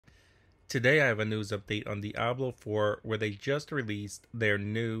Today I have a news update on Diablo 4 where they just released their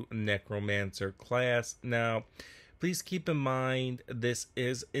new Necromancer class. Now, please keep in mind this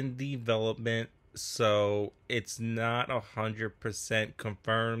is in development, so it's not 100%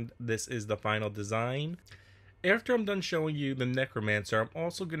 confirmed this is the final design. After I'm done showing you the Necromancer, I'm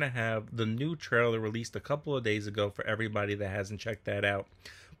also going to have the new trailer released a couple of days ago for everybody that hasn't checked that out.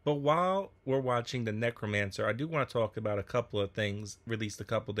 But while we're watching the Necromancer, I do want to talk about a couple of things released a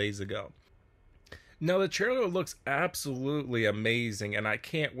couple days ago. Now, the trailer looks absolutely amazing, and I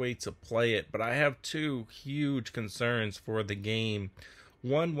can't wait to play it, but I have two huge concerns for the game.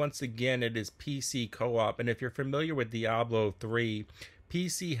 One, once again, it is PC co-op, and if you're familiar with Diablo 3,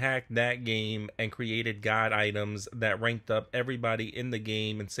 PC hacked that game and created god items that ranked up everybody in the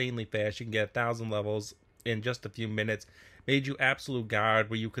game insanely fast. You can get 1,000 levels in just a few minutes. Made you absolute god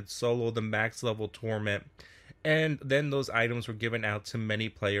where you could solo the max level torment. And then those items were given out to many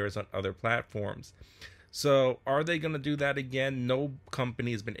players on other platforms. So are they going to do that again? No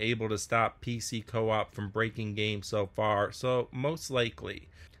company has been able to stop PC co-op from breaking games so far. So most likely.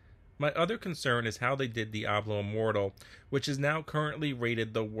 My other concern is how they did Diablo Immortal, which is now currently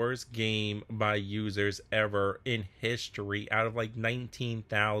rated the worst game by users ever in history out of like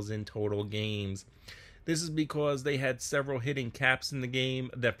 19,000 total games. This is because they had several hidden caps in the game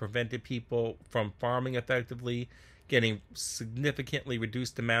that prevented people from farming effectively, getting significantly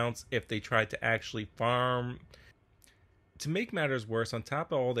reduced amounts if they tried to actually farm. To make matters worse, on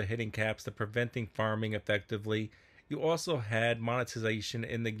top of all the hidden caps that preventing farming effectively, you also had monetization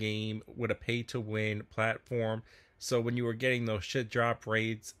in the game with a pay-to-win platform. So when you were getting those shit drop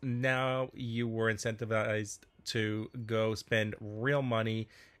rates, now you were incentivized to go spend real money.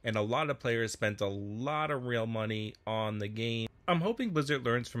 And a lot of players spent a lot of real money on the game. I'm hoping Blizzard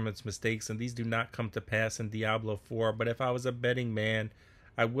learns from its mistakes and these do not come to pass in Diablo 4. But if I was a betting man,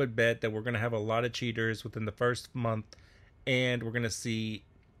 I would bet that we're going to have a lot of cheaters within the first month. And we're going to see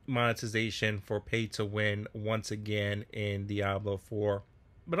monetization for pay to win once again in Diablo 4.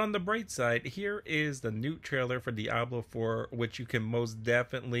 But on the bright side, here is the new trailer for Diablo 4, which you can most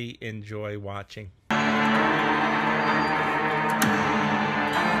definitely enjoy watching.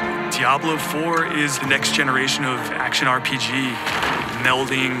 Diablo 4 is the next generation of action RPG,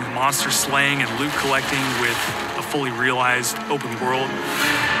 melding monster slaying and loot collecting with a fully realized open world.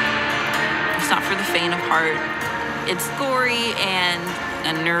 It's not for the faint of heart. It's gory and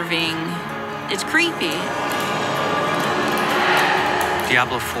unnerving. It's creepy.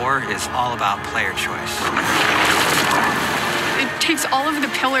 Diablo 4 is all about player choice. It takes all of the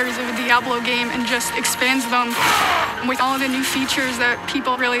pillars of a Diablo game and just expands them with all of the new features that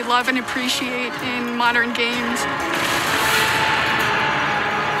people really love and appreciate in modern games.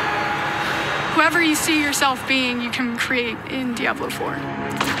 Whoever you see yourself being, you can create in Diablo 4.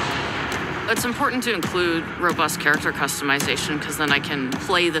 It's important to include robust character customization because then I can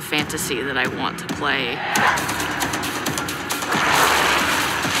play the fantasy that I want to play.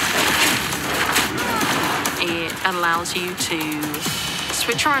 It allows you to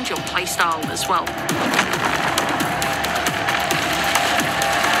switch around your playstyle as well.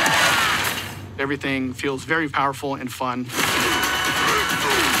 Everything feels very powerful and fun.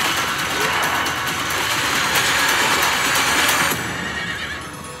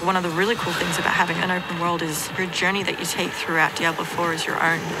 One of the really cool things about having an open world is your journey that you take throughout Diablo 4 is your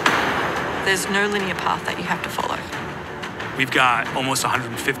own. There's no linear path that you have to follow. We've got almost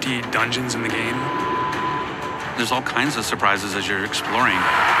 150 dungeons in the game. There's all kinds of surprises as you're exploring.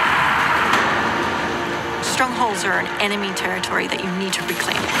 Strongholds are an enemy territory that you need to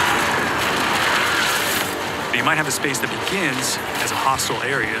reclaim. You might have a space that begins as a hostile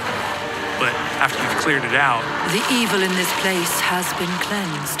area, but after you've cleared it out, the evil in this place has been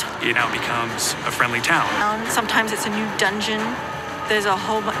cleansed. It now becomes a friendly town. Sometimes it's a new dungeon. There's a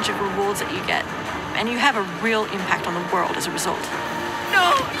whole bunch of rewards that you get, and you have a real impact on the world as a result.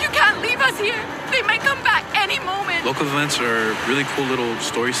 No, you can't leave us here. They might come back any moment. Local events are really cool little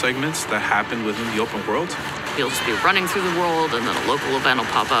story segments that happen within the open world. You'll just be running through the world and then a local event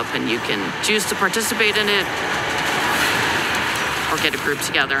will pop up and you can choose to participate in it or get a group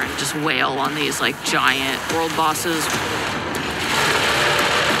together and just wail on these like giant world bosses.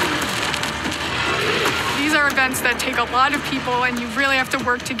 These are events that take a lot of people and you really have to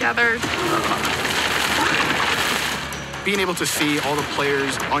work together. Being able to see all the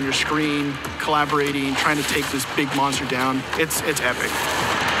players on your screen, collaborating, trying to take this big monster down, it's epic.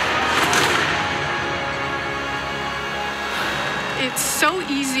 It's so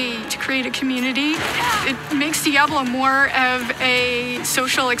easy to create a community. It makes Diablo more of a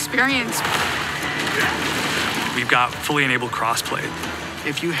social experience. We've got fully enabled crossplay.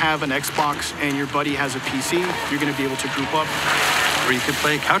 If you have an Xbox and your buddy has a PC, you're going to be able to group up. Or you could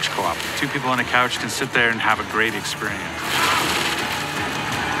play couch co-op. 2 people on a couch can sit there and have a great experience.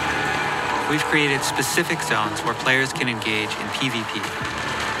 We've created specific zones where players can engage in PvP.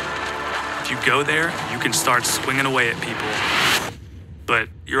 If you go there, you can start swinging away at people. But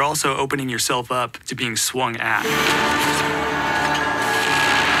you're also opening yourself up to being swung at.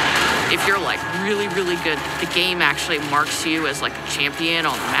 If you're like really, really good, the game actually marks you as like a champion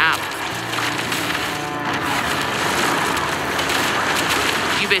on the map.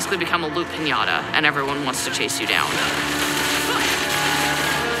 You basically become a loot pinata and everyone wants to chase you down.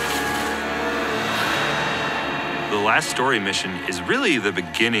 The last story mission is really the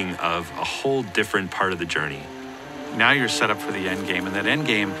beginning of a whole different part of the journey. Now you're set up for the end game, and that end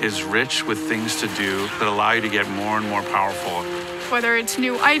game is rich with things to do that allow you to get more and more powerful. Whether it's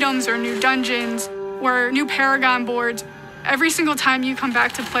new items or new dungeons or new Paragon boards, every single time you come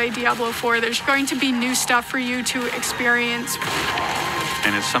back to play Diablo 4, there's going to be new stuff for you to experience.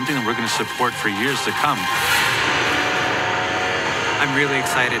 And it's something that we're going to support for years to come. I'm really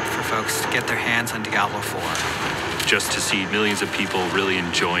excited for folks to get their hands on Diablo 4. Just to see millions of people really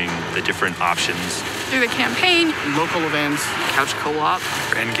enjoying the different options. Through the campaign, local events, couch co-op,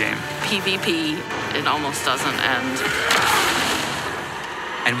 endgame, PvP, it almost doesn't end.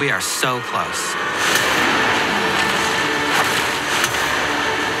 And we are so close.